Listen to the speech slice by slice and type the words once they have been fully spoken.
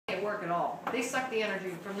work at all. They suck the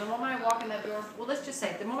energy from the moment I walk in that door. Well, let's just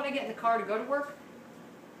say the moment I get in the car to go to work,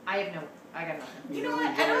 I got nothing. You know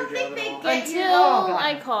what? I don't think they get until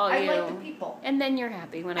I call you. I like the people. And then you're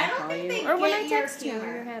happy when I call you. Or when I text you,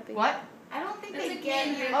 you're happy. What? I don't think That's they a get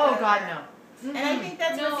kid. your Oh God, no. And I think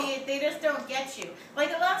that's No. what they just don't get you. Like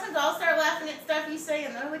a lot of times I'll start laughing at stuff you say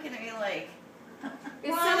and they're looking at me like,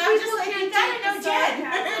 If well, some I'm just people like, can't you gotta take know the Jen.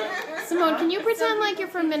 sarcasm. Simone, can you Some pretend like people you're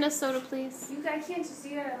from Minnesota, please? You guys can't just,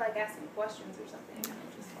 you gotta like ask me questions or something.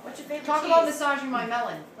 What's your favorite Talk cheese? about massaging my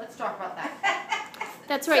melon. Let's talk about that.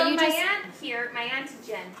 That's right. So you my just. aunt here, my auntie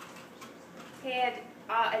Jen, had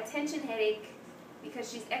a tension headache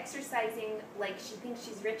because she's exercising like she thinks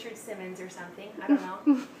she's Richard Simmons or something. I don't know.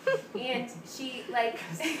 And she like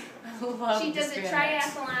she does a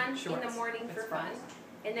triathlon in the morning for fun,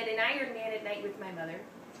 and then an Ironman at night with my mother.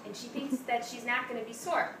 And she thinks that she's not going to be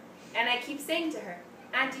sore. And I keep saying to her,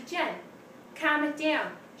 Auntie Jen, calm it down,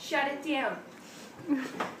 shut it down.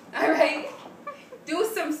 All right, do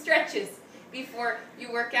some stretches before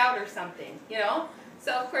you work out or something, you know?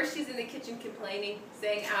 So, of course, she's in the kitchen complaining,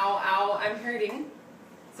 saying, ow, ow, I'm hurting.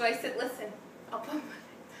 So I said, listen, I'll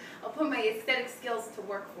put my aesthetic skills to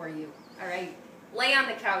work for you, all right? Lay on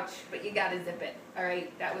the couch, but you got to zip it, all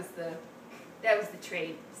right? That was the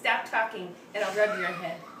trade. Stop talking, and I'll rub your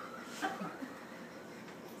head.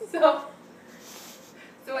 So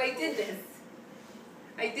I did this.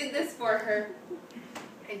 I did this for her,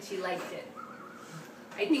 and she liked it.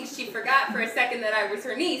 I think she forgot for a second that I was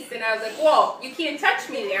her niece, and I was like, whoa, you can't touch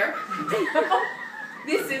me there.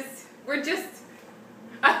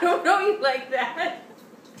 I don't know you like that.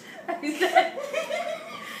 I said,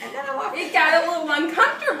 And then I walked it got a little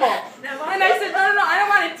uncomfortable. And I said, no, I don't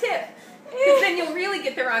want to tip, because then you'll really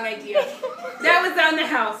get the wrong idea. That was on the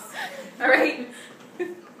house, all right?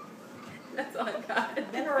 That's all I got.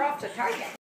 Then we're off to Target.